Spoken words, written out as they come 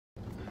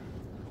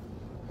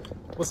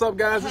What's up,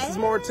 guys? This is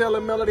Martell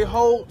and Melody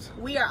Holt.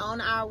 We are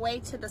on our way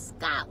to the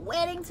Scott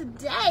wedding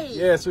today.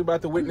 Yes, we're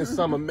about to witness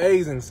something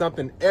amazing,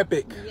 something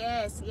epic.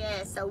 Yes.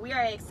 So we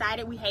are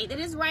excited. We hate that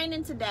it's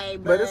raining today,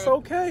 but it's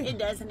okay. It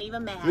doesn't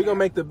even matter. We're going to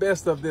make the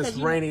best of this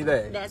rainy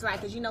day. That's right,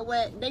 because you know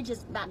what? They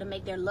just about to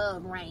make their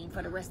love rain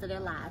for the rest of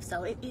their lives.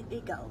 So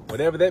it goes.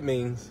 Whatever that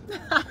means,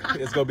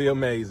 it's going to be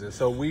amazing.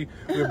 So we're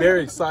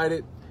very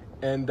excited,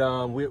 and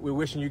we're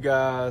wishing you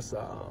guys,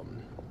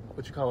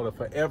 what you call it,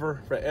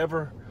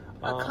 forever.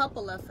 A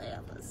couple of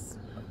forevers.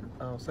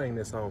 I'll sing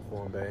this song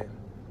for him, babe.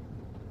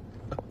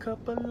 A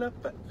couple of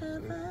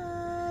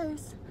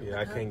forevers.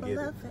 Yeah, I can't get it.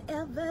 A couple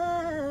of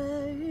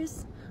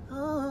forevers.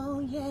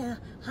 Oh yeah,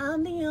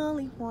 I'm the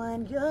only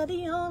one, you're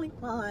the only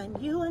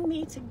one, you and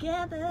me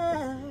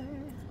together.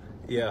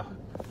 Yeah,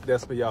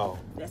 that's for y'all.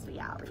 That's for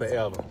y'all.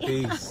 Forever.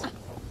 Peace.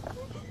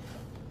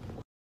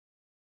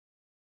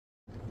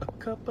 A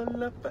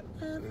couple of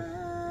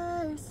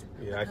forevers.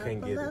 Yeah, I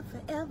can't get it. A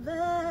couple of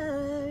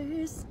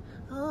forevers.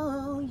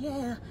 Oh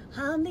yeah,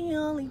 I'm the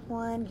only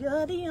one,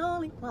 you're the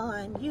only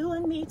one, you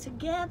and me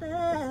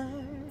together.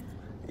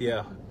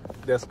 Yeah,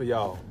 that's for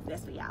y'all.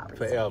 That's for y'all.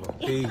 Forever.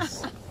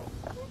 Peace.